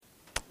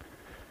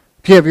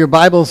If you have your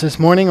Bibles this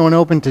morning, I want to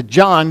open to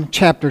John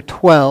chapter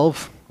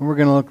 12. We're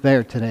going to look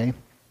there today.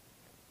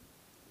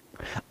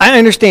 I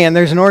understand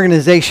there's an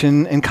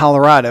organization in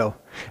Colorado.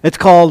 It's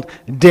called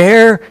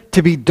Dare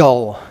to be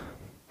Dull.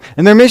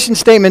 And their mission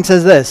statement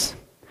says this: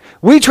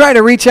 we try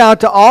to reach out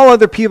to all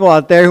other people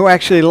out there who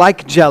actually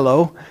like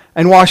Jell-O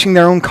and washing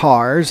their own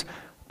cars,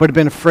 but have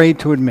been afraid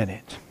to admit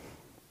it.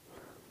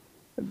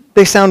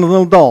 They sound a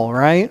little dull,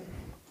 right?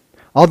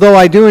 Although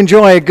I do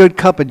enjoy a good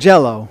cup of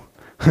Jell-O.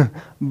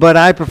 But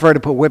I prefer to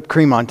put whipped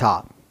cream on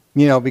top,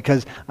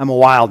 because I'm a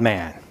wild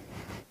man.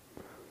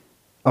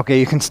 Okay,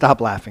 you can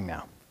stop laughing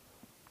now.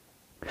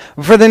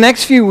 For the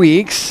next few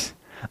weeks,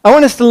 I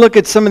want us to look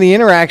at some of the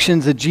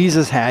interactions that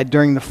Jesus had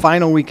during the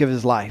final week of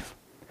his life,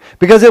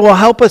 because it will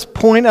help us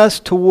point us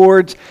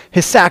towards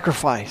his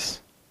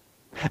sacrifice.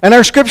 And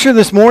our scripture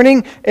this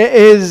morning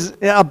is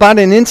about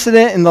an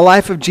incident in the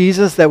life of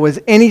Jesus that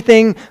was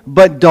anything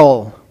but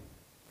dull.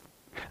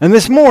 And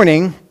this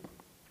morning,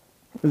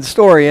 the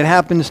story, it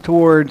happens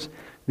towards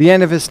the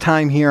end of his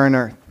time here on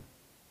earth.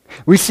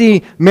 We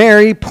see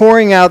Mary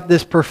pouring out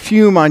this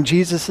perfume on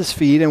Jesus'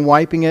 feet and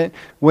wiping it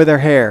with her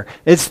hair.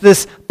 It's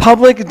this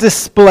public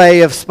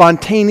display of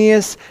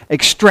spontaneous,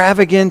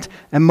 extravagant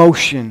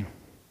emotion.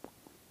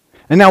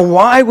 And now,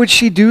 why would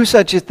she do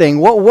such a thing?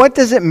 What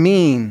does it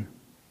mean?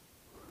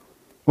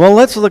 Well,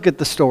 let's look at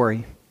the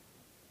story.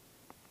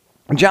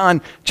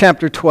 John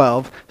chapter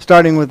 12,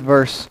 starting with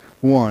verse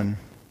 1.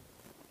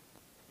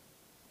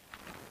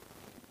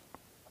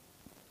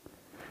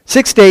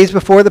 6 days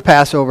before the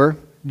Passover,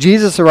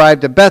 Jesus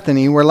arrived at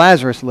Bethany where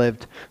Lazarus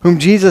lived, whom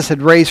Jesus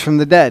had raised from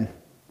the dead.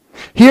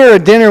 Here a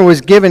dinner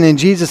was given in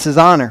Jesus'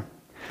 honor.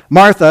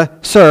 Martha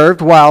served,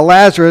 while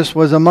Lazarus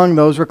was among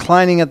those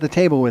reclining at the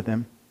table with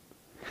him.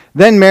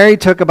 Then Mary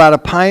took about a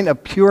pint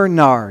of pure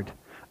nard,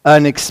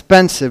 an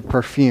expensive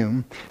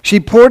perfume. She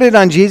poured it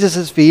on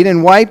Jesus' feet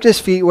and wiped his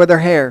feet with her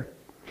hair.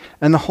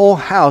 And the whole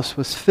house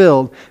was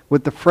filled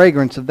with the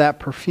fragrance of that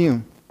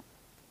perfume.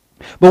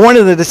 But one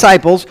of the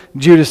disciples,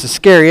 Judas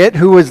Iscariot,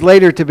 who was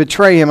later to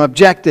betray him,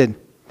 objected.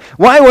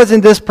 Why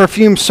wasn't this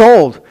perfume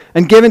sold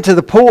and given to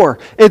the poor?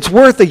 It's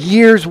worth a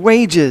year's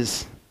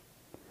wages.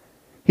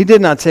 He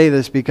did not say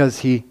this because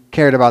he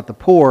cared about the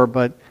poor,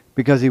 but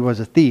because he was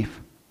a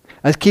thief.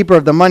 As keeper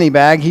of the money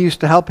bag, he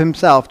used to help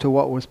himself to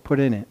what was put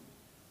in it.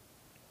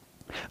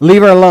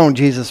 Leave her alone,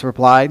 Jesus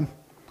replied.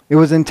 It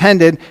was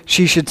intended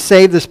she should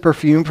save this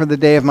perfume for the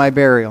day of my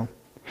burial.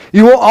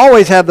 You will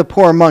always have the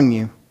poor among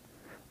you,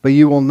 but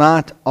you will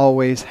not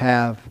always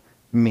have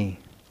me.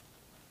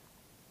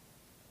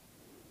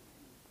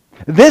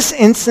 This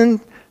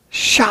incident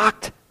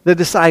shocked the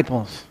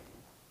disciples,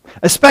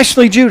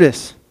 especially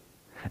Judas.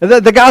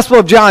 The Gospel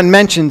of John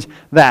mentions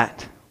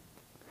that.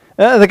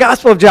 The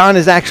Gospel of John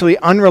is actually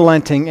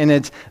unrelenting in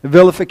its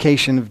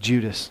vilification of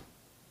Judas.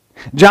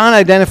 John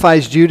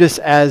identifies Judas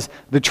as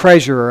the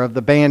treasurer of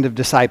the band of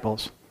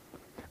disciples,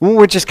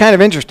 which is kind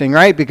of interesting,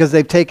 right? Because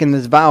they've taken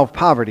this vow of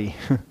poverty.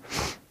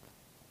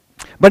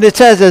 But it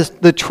says as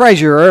the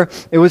treasurer,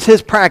 it was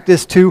his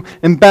practice to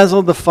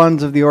embezzle the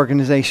funds of the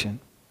organization.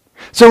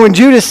 So when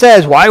Judas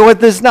says, why was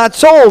this not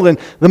sold and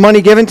the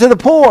money given to the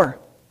poor?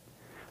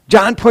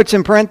 John puts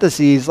in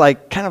parentheses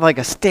kind of like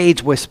a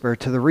stage whisper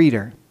to the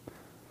reader.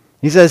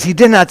 He says he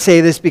did not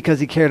say this because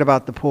he cared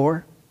about the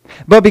poor,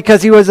 but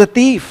because he was a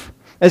thief.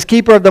 As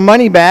keeper of the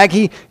money bag,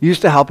 he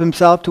used to help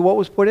himself to what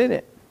was put in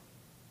it.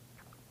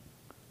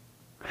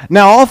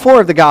 Now all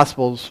four of the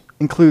Gospels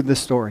include this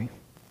story.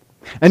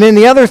 And in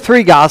the other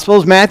three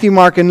Gospels, Matthew,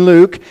 Mark, and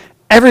Luke,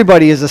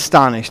 everybody is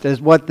astonished at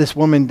what this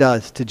woman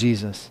does to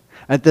Jesus,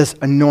 at this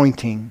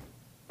anointing.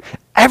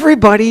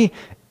 Everybody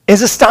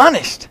is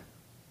astonished.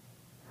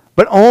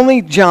 But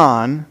only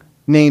John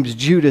names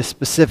Judas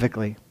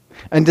specifically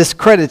and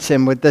discredits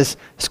him with this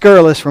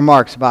scurrilous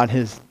remarks about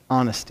his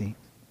honesty.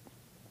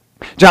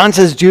 John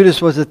says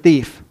Judas was a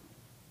thief.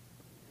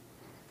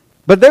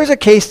 But there's a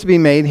case to be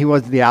made he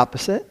was the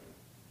opposite.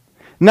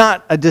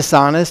 Not a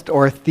dishonest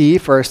or a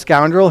thief or a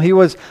scoundrel. He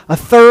was a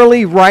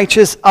thoroughly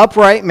righteous,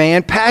 upright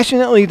man,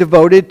 passionately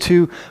devoted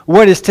to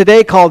what is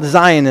today called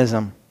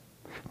Zionism,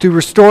 to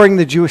restoring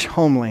the Jewish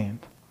homeland.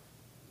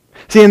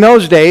 See, in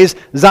those days,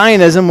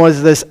 Zionism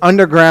was this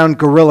underground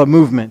guerrilla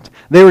movement.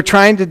 They were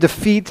trying to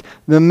defeat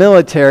the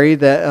military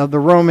of the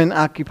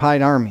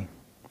Roman-occupied army.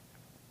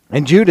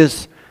 And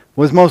Judas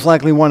was most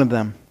likely one of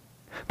them.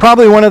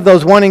 Probably one of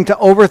those wanting to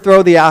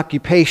overthrow the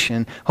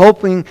occupation,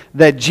 hoping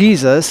that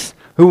Jesus,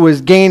 who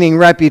was gaining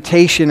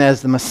reputation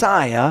as the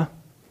Messiah,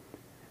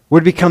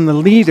 would become the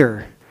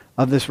leader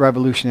of this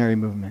revolutionary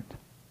movement.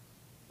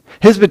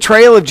 His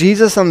betrayal of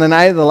Jesus on the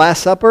night of the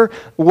Last Supper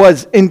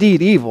was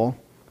indeed evil,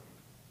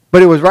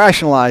 but it was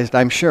rationalized,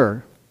 I'm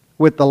sure,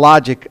 with the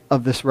logic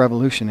of this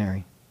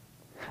revolutionary.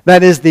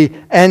 That is, the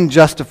end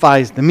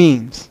justifies the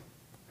means.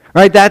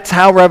 Right? That's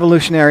how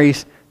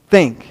revolutionaries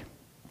think.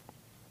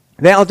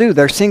 They all do.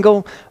 They're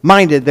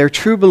single-minded. They're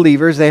true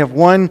believers. They have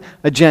one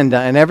agenda,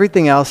 and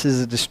everything else is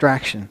a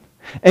distraction.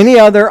 Any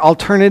other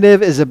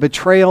alternative is a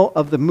betrayal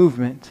of the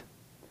movement.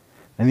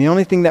 And the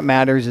only thing that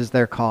matters is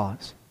their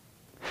cause.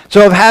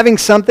 So of having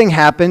something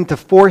happen to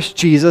force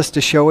Jesus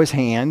to show his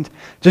hand,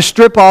 to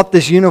strip off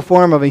this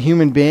uniform of a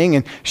human being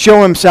and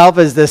show himself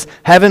as this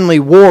heavenly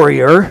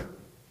warrior,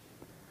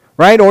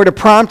 right? Or to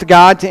prompt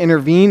God to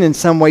intervene in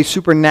some way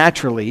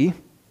supernaturally.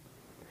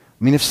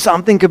 I mean, if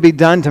something could be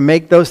done to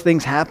make those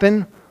things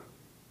happen,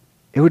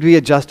 it would be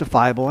a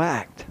justifiable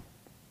act.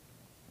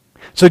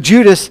 So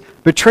Judas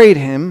betrayed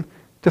him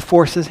to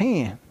force his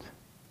hand.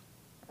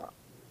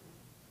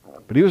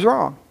 But he was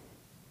wrong.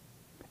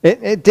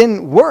 It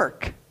didn't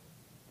work.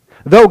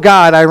 Though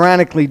God,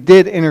 ironically,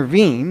 did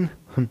intervene,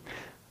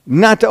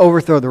 not to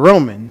overthrow the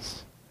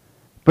Romans,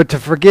 but to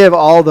forgive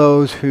all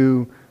those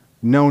who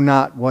know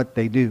not what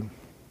they do,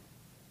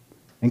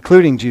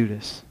 including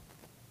Judas,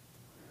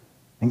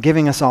 and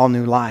giving us all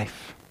new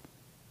life.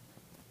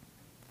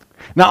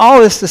 Now, all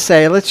this to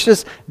say, let's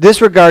just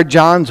disregard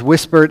John's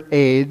whispered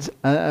aids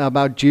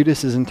about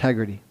Judas's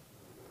integrity.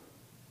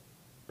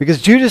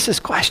 Because Judas's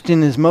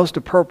question is most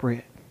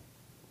appropriate.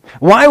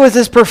 Why was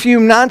this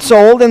perfume not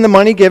sold and the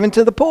money given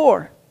to the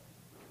poor?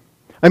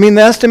 I mean,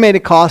 the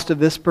estimated cost of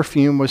this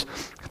perfume was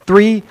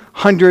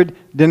 300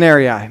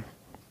 denarii.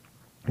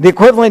 The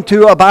equivalent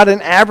to about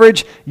an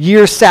average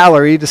year's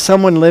salary to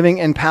someone living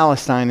in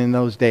Palestine in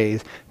those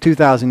days,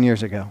 2,000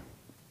 years ago.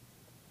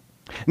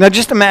 Now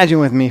just imagine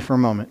with me for a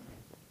moment.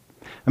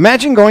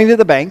 Imagine going to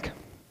the bank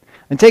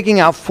and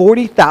taking out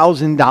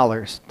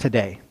 $40,000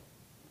 today.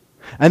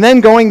 And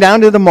then going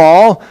down to the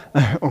mall,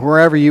 or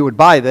wherever you would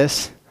buy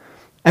this,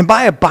 and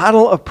buy a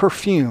bottle of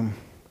perfume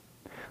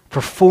for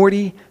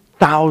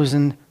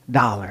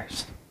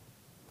 $40,000.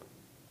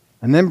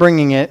 And then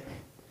bringing it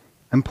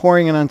and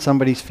pouring it on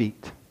somebody's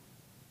feet.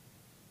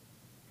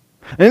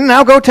 And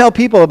now go tell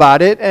people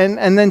about it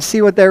and then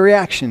see what their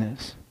reaction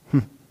is.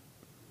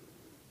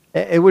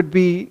 It would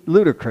be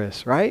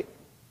ludicrous, right?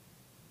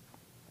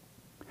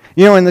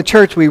 You know, in the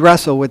church we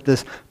wrestle with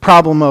this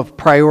problem of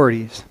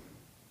priorities.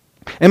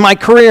 In my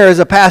career as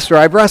a pastor,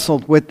 I've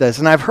wrestled with this,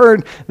 and I've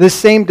heard this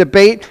same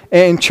debate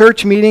in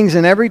church meetings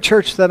in every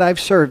church that I've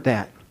served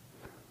at.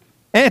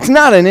 And it's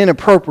not an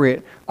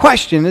inappropriate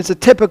question. It's a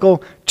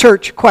typical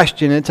church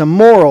question. It's a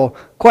moral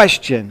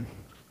question.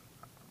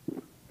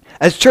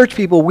 As church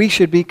people, we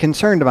should be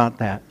concerned about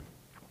that.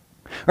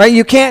 Right?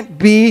 You can't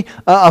be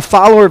a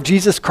follower of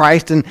Jesus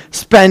Christ and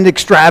spend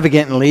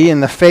extravagantly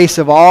in the face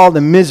of all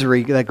the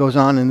misery that goes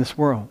on in this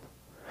world.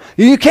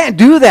 You can't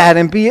do that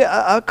and be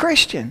a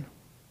Christian.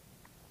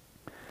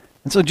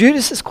 And so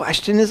Judas's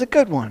question is a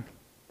good one.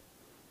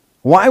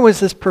 Why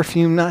was this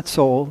perfume not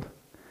sold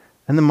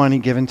and the money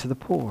given to the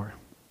poor?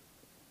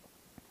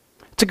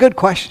 It's a good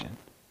question.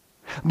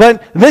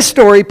 But this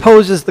story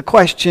poses the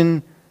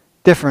question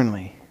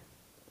differently.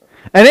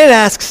 And it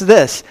asks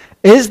this: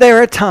 is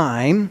there a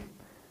time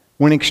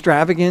when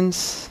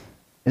extravagance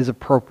is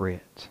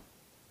appropriate?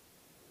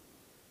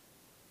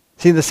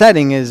 See, the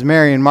setting is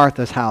Mary and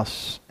Martha's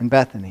house in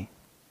Bethany.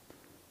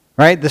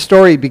 Right? The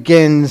story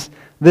begins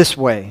this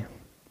way.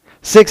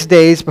 6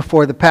 days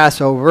before the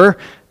Passover,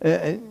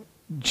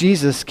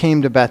 Jesus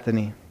came to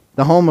Bethany,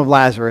 the home of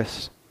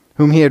Lazarus,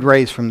 whom he had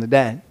raised from the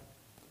dead.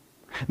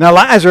 Now,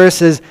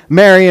 Lazarus is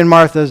Mary and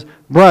Martha's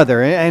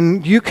brother,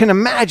 and you can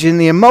imagine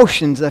the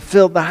emotions that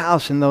filled the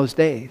house in those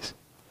days.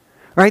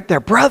 Right? Their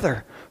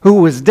brother,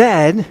 who was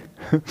dead,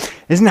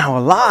 is now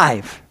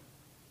alive.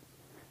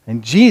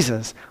 And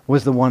Jesus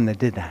was the one that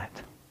did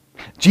that.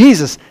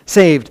 Jesus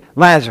saved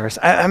Lazarus.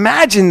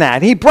 Imagine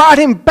that. He brought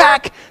him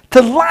back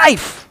to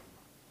life.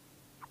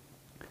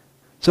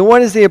 So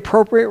what is the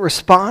appropriate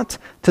response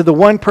to the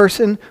one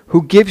person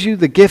who gives you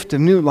the gift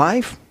of new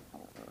life?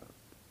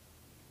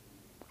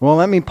 Well,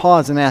 let me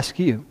pause and ask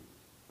you.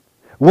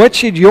 What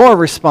should your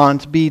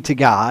response be to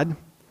God,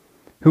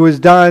 who has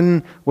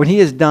done what he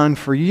has done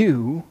for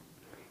you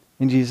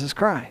in Jesus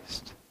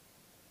Christ?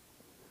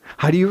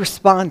 How do you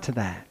respond to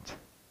that?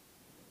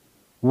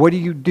 What do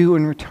you do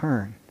in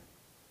return?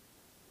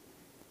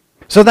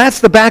 So that's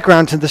the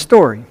background to the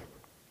story.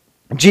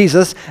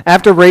 Jesus,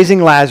 after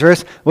raising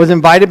Lazarus, was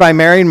invited by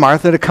Mary and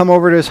Martha to come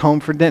over to his home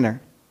for dinner.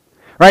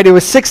 Right? It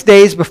was 6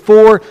 days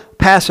before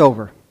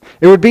Passover.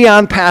 It would be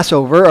on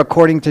Passover,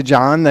 according to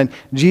John, that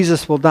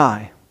Jesus will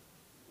die.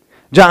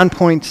 John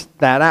points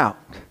that out.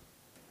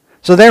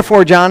 So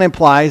therefore, John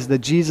implies that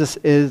Jesus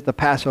is the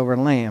Passover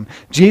lamb.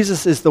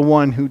 Jesus is the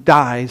one who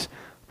dies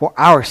for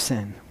our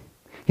sin.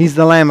 He's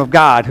the Lamb of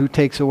God who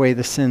takes away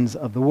the sins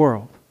of the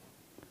world.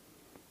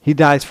 He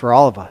dies for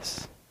all of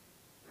us,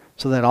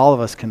 so that all of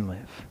us can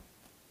live.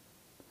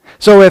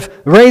 So if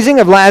raising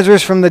of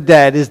Lazarus from the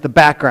dead is the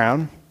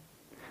background,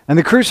 and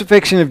the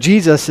crucifixion of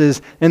Jesus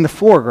is in the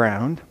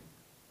foreground,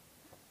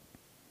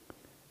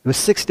 it was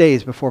 6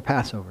 days before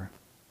Passover.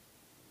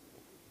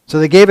 So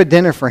they gave a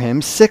dinner for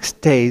him 6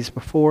 days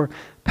before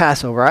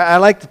Passover. I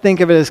like to think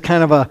of it as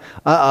kind of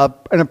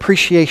an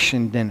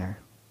appreciation dinner.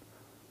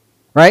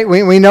 Right?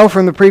 We know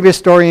from the previous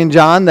story in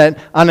John that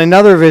on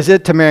another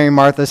visit to Mary and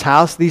Martha's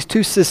house, these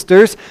two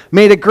sisters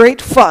made a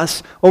great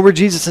fuss over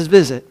Jesus'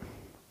 visit.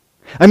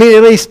 I mean,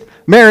 at least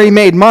Mary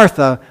made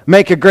Martha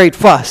make a great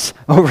fuss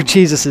over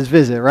Jesus'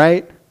 visit,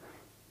 right?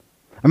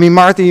 I mean,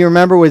 Martha, you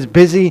remember, was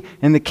busy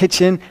in the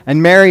kitchen,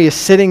 and Mary is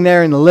sitting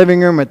there in the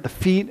living room at the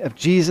feet of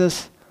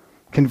Jesus,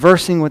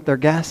 conversing with their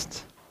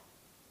guests.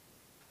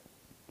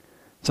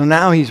 So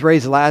now he's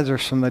raised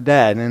Lazarus from the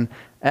dead, and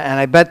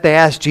I bet they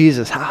asked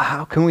Jesus,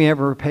 how can we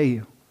ever repay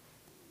you?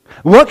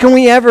 What can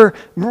we ever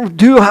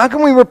do? How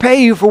can we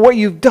repay you for what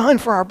you've done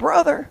for our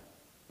brother?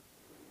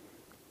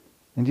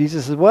 And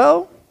Jesus says,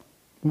 well,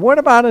 what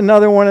about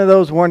another one of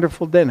those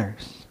wonderful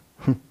dinners?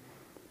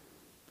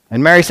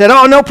 And Mary said,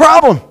 oh, no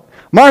problem.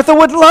 Martha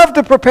would love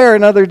to prepare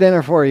another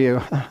dinner for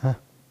you. And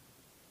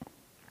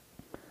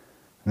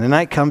the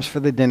night comes for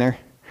the dinner.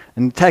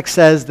 And the text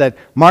says that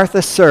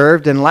Martha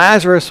served, and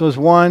Lazarus was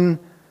one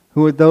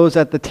who were those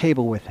at the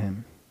table with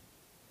him.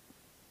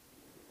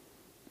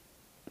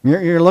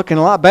 You're looking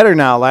a lot better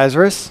now,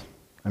 Lazarus.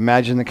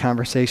 Imagine the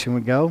conversation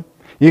would go.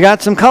 You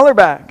got some color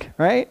back,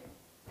 right?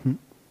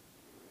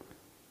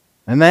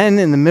 And then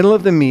in the middle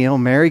of the meal,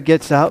 Mary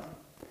gets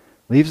up,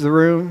 leaves the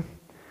room,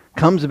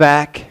 comes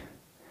back,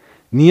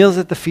 kneels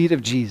at the feet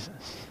of Jesus.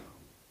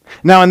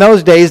 Now, in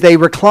those days, they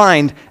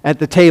reclined at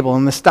the table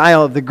in the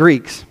style of the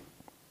Greeks.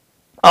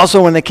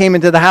 Also, when they came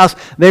into the house,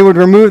 they would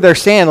remove their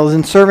sandals,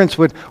 and servants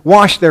would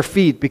wash their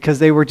feet because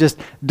they were just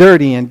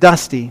dirty and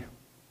dusty.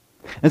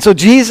 And so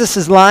Jesus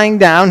is lying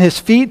down. His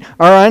feet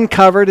are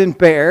uncovered and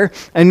bare,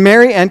 and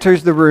Mary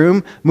enters the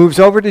room, moves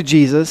over to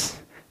Jesus,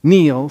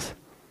 kneels,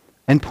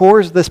 and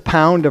pours this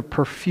pound of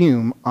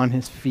perfume on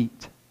his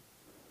feet.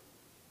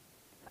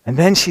 And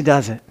then she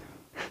does it.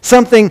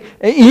 Something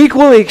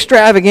equally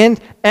extravagant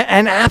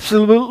and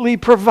absolutely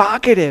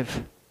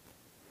provocative.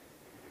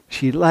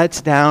 She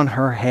lets down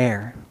her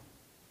hair.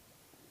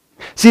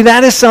 See,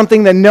 that is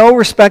something that no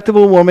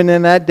respectable woman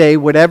in that day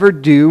would ever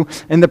do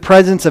in the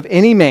presence of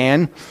any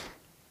man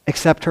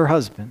except her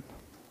husband.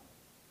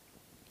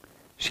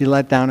 She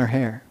let down her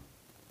hair.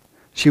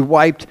 She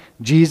wiped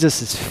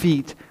Jesus'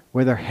 feet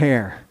with her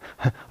hair.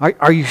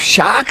 Are you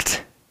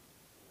shocked?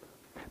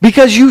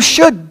 Because you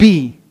should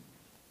be.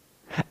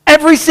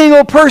 Every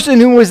single person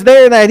who was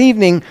there that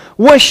evening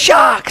was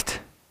shocked.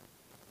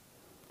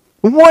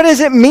 What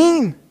does it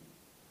mean?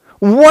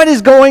 What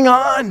is going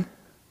on?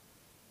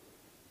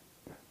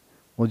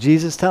 Well,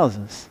 Jesus tells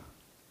us.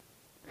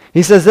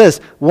 He says this,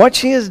 what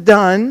she has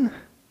done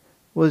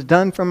was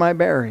done for my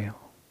burial.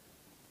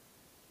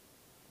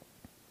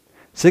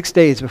 6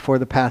 days before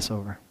the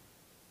Passover.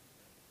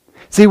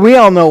 See, we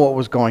all know what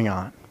was going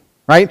on,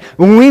 right?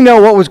 When we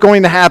know what was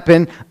going to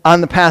happen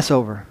on the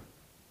Passover.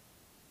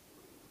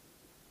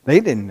 They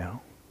didn't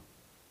know.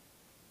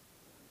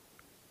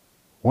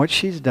 What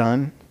she's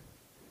done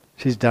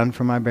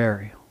for my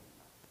burial.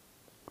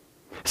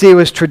 See, it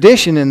was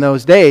tradition in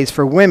those days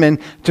for women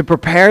to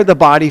prepare the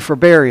body for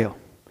burial.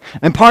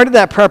 And part of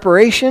that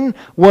preparation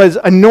was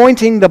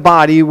anointing the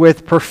body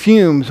with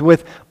perfumes,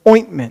 with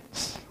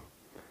ointments.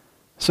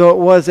 So it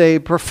was a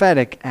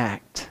prophetic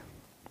act.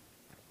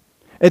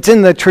 It's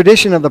in the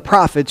tradition of the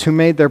prophets who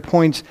made their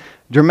points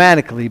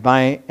dramatically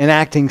by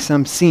enacting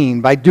some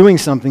scene, by doing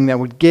something that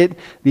would get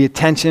the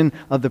attention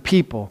of the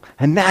people.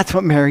 And that's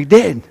what Mary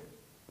did.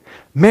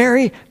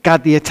 Mary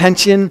got the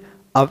attention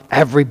of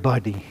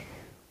everybody.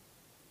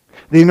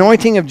 The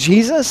anointing of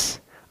Jesus,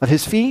 of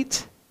his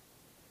feet,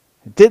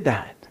 did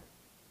that.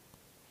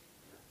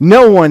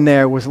 No one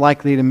there was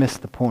likely to miss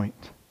the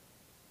point.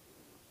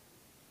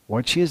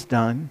 What she has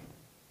done,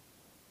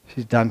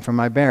 she's done for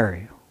my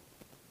burial.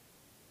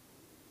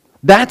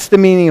 That's the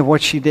meaning of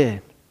what she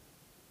did.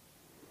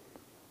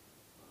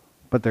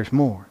 But there's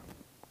more.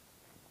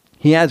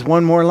 He adds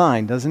one more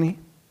line, doesn't he?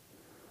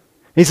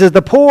 He says,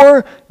 the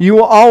poor you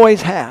will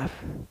always have,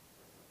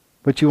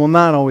 but you will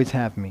not always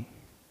have me.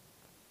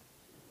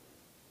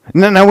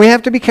 Now we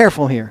have to be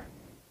careful here.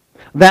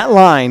 That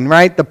line,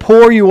 right? The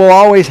poor you will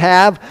always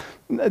have,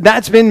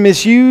 that's been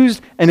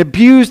misused and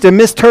abused and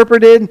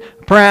misinterpreted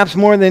perhaps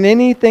more than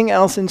anything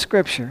else in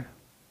Scripture.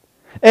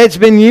 It's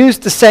been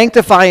used to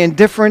sanctify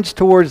indifference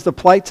towards the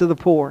plights of the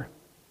poor.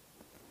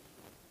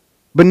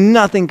 But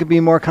nothing could be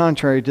more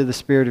contrary to the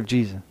Spirit of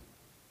Jesus.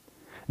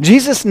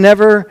 Jesus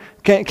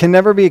can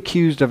never be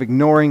accused of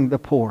ignoring the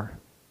poor.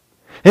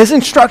 His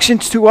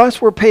instructions to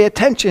us were pay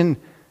attention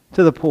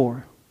to the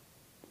poor.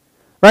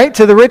 Right?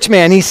 To the rich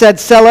man, he said,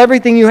 sell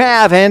everything you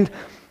have and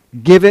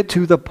give it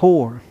to the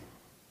poor.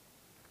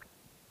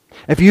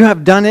 If you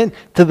have done it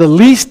to the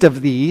least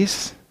of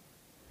these,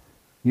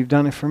 you've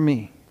done it for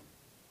me.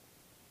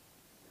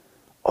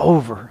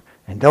 Over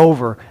and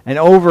over and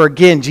over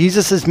again,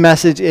 Jesus'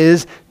 message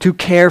is to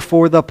care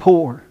for the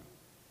poor.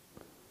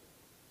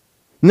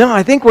 No,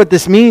 I think what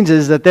this means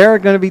is that there are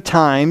going to be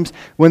times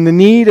when the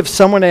need of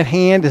someone at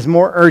hand is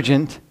more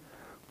urgent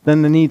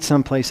than the need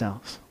someplace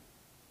else.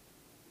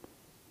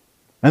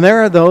 And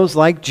there are those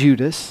like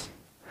Judas,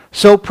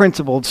 so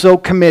principled, so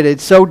committed,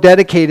 so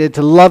dedicated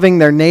to loving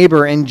their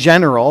neighbor in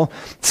general,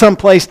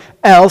 someplace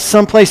else,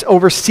 someplace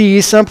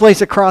overseas,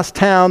 someplace across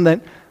town,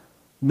 that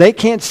they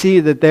can't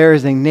see that there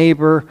is a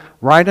neighbor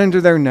right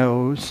under their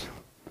nose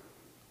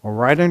or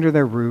right under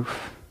their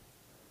roof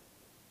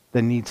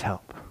that needs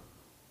help.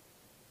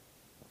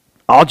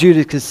 All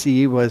Judas could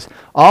see was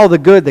all the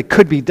good that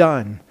could be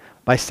done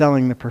by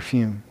selling the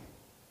perfume.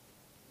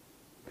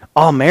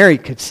 All Mary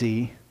could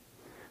see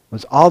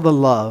was all the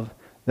love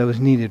that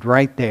was needed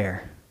right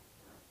there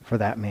for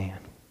that man.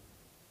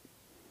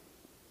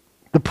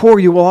 The poor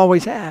you will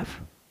always have.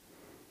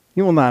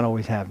 You will not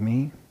always have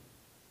me.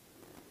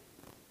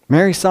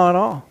 Mary saw it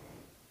all.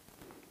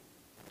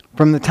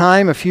 From the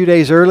time a few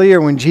days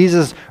earlier when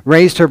Jesus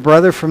raised her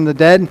brother from the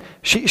dead,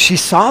 she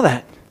saw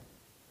that.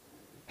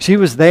 She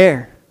was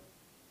there.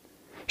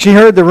 She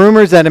heard the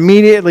rumors that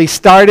immediately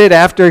started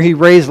after he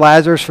raised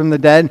Lazarus from the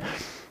dead.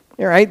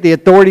 Right? The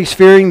authorities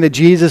fearing that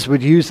Jesus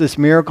would use this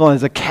miracle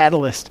as a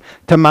catalyst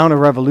to mount a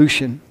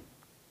revolution.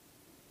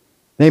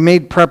 They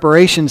made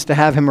preparations to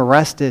have him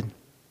arrested.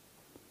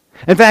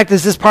 In fact,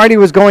 as this party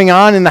was going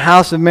on in the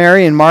house of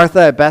Mary and Martha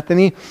at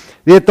Bethany,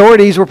 the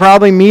authorities were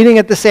probably meeting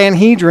at the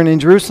Sanhedrin in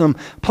Jerusalem,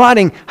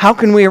 plotting how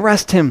can we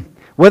arrest him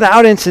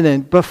without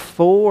incident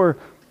before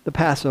the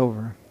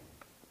Passover.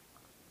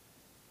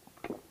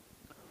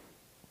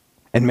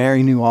 And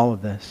Mary knew all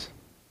of this.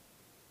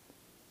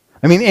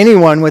 I mean,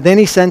 anyone with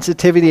any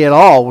sensitivity at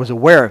all was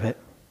aware of it.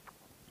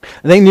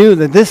 They knew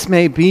that this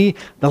may be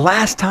the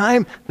last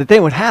time that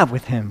they would have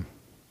with him.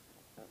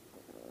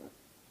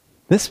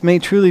 This may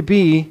truly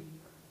be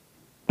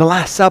the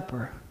Last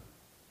Supper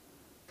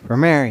for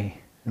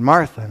Mary and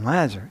Martha and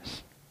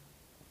Lazarus.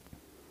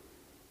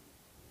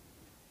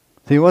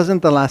 See, it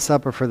wasn't the Last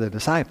Supper for the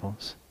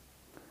disciples,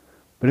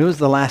 but it was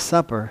the Last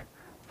Supper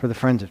for the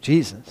friends of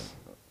Jesus.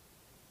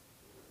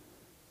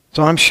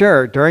 So I'm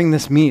sure during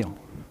this meal,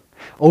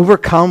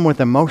 overcome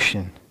with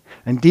emotion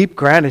and deep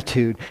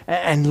gratitude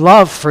and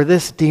love for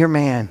this dear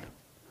man,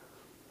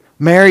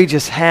 Mary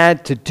just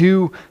had to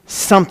do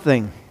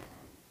something.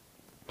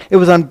 It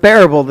was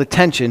unbearable, the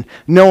tension,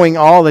 knowing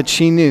all that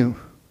she knew.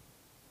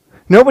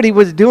 Nobody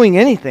was doing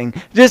anything,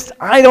 just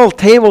idle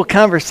table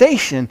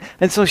conversation.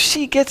 And so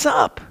she gets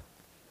up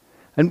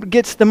and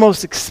gets the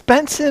most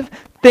expensive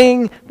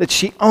thing that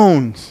she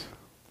owns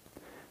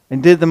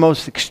and did the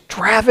most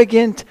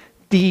extravagant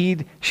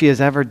deed she has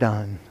ever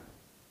done.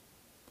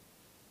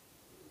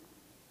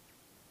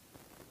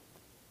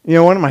 You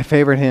know, one of my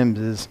favorite hymns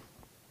is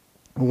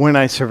When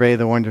I Survey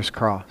the Wondrous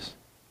Cross.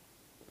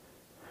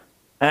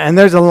 And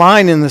there's a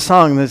line in the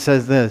song that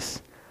says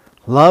this: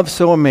 love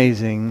so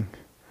amazing,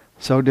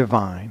 so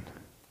divine,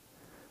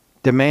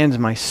 demands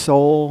my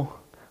soul,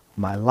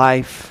 my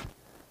life,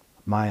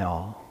 my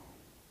all.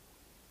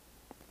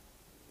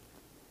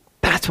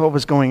 That's what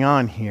was going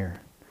on here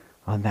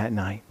on that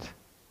night.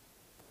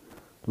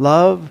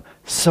 Love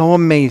so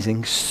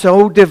amazing,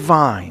 so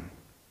divine.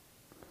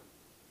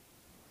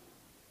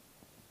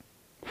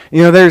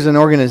 You know, there's an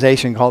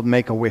organization called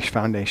Make-A-Wish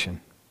Foundation.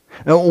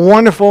 A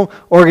wonderful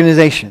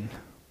organization.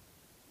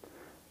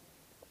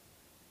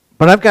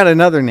 But I've got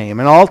another name,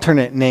 an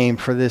alternate name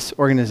for this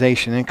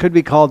organization. It could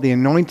be called the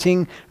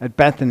Anointing at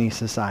Bethany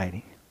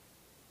Society.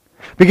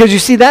 Because you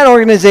see, that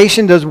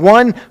organization does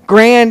one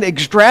grand,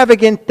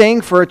 extravagant thing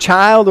for a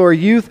child or a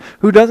youth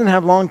who doesn't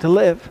have long to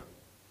live.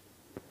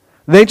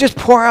 They just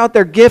pour out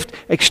their gift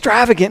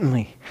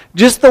extravagantly,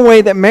 just the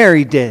way that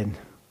Mary did,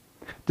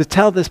 to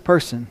tell this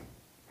person,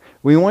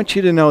 we want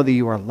you to know that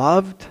you are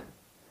loved.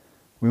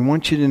 We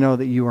want you to know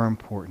that you are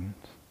important.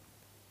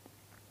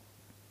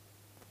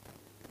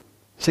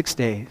 6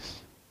 days.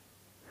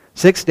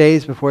 6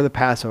 days before the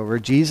Passover,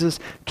 Jesus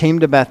came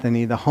to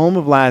Bethany, the home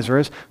of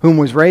Lazarus, whom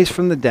was raised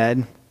from the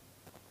dead,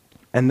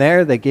 and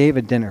there they gave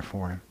a dinner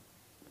for him.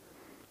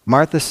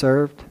 Martha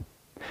served.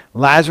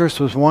 Lazarus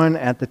was one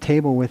at the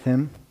table with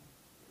him.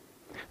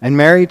 And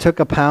Mary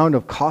took a pound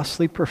of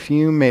costly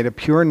perfume made of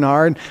pure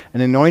nard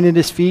and anointed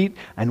his feet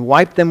and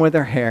wiped them with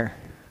her hair.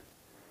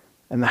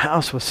 And the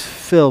house was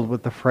filled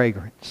with the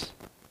fragrance.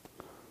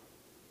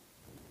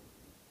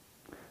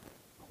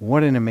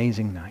 What an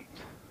amazing night.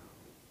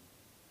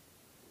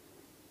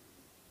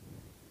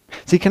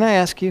 See, can I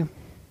ask you,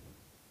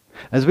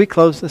 as we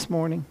close this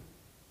morning,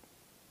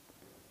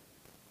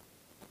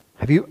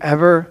 have you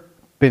ever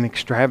been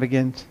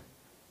extravagant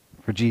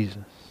for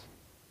Jesus?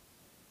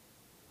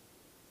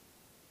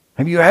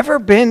 Have you ever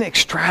been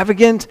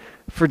extravagant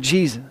for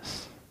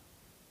Jesus?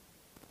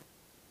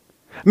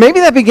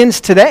 Maybe that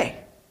begins today.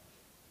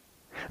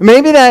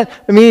 Maybe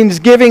that means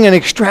giving an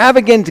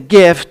extravagant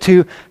gift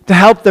to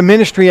help the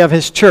ministry of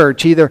his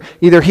church, either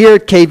here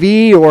at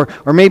KV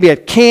or maybe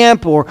at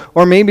camp or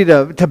maybe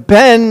to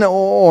Ben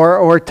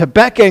or to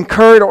Becca and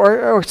Kurt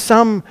or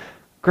some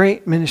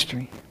great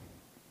ministry.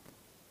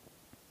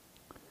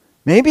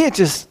 Maybe it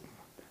just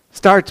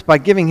starts by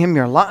giving him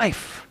your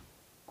life.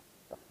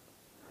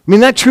 I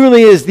mean, that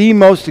truly is the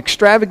most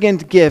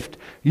extravagant gift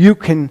you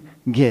can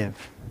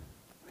give.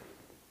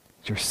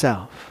 It's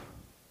yourself.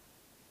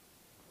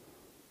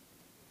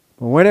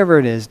 But whatever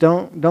it is,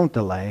 don't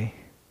delay.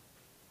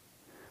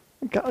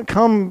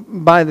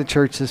 Come by the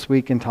church this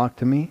week and talk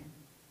to me.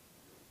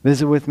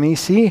 Visit with me.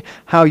 See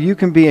how you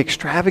can be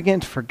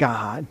extravagant for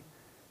God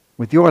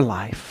with your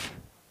life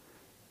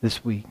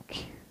this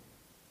week.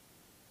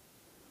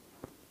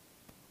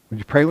 Would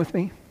you pray with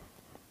me?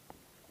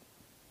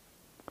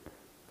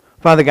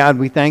 Father God,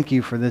 we thank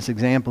you for this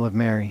example of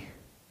Mary,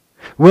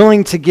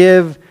 willing to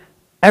give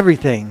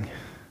everything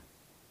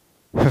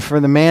for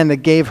the man that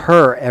gave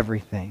her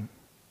everything.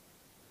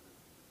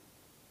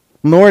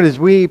 Lord, as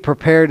we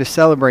prepare to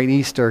celebrate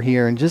Easter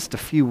here in just a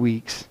few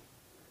weeks,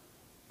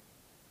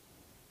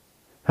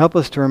 help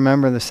us to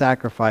remember the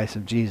sacrifice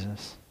of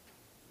Jesus,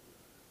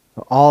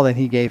 all that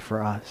he gave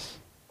for us.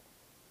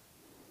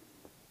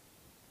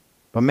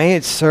 But may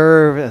it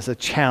serve as a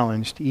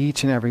challenge to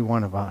each and every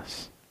one of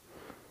us.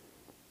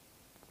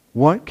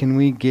 What can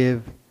we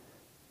give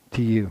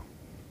to you?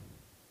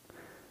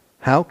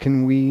 How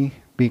can we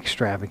be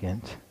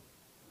extravagant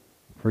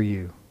for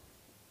you?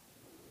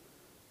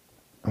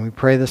 And we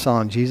pray this all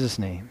in Jesus'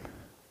 name.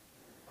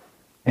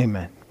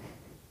 Amen.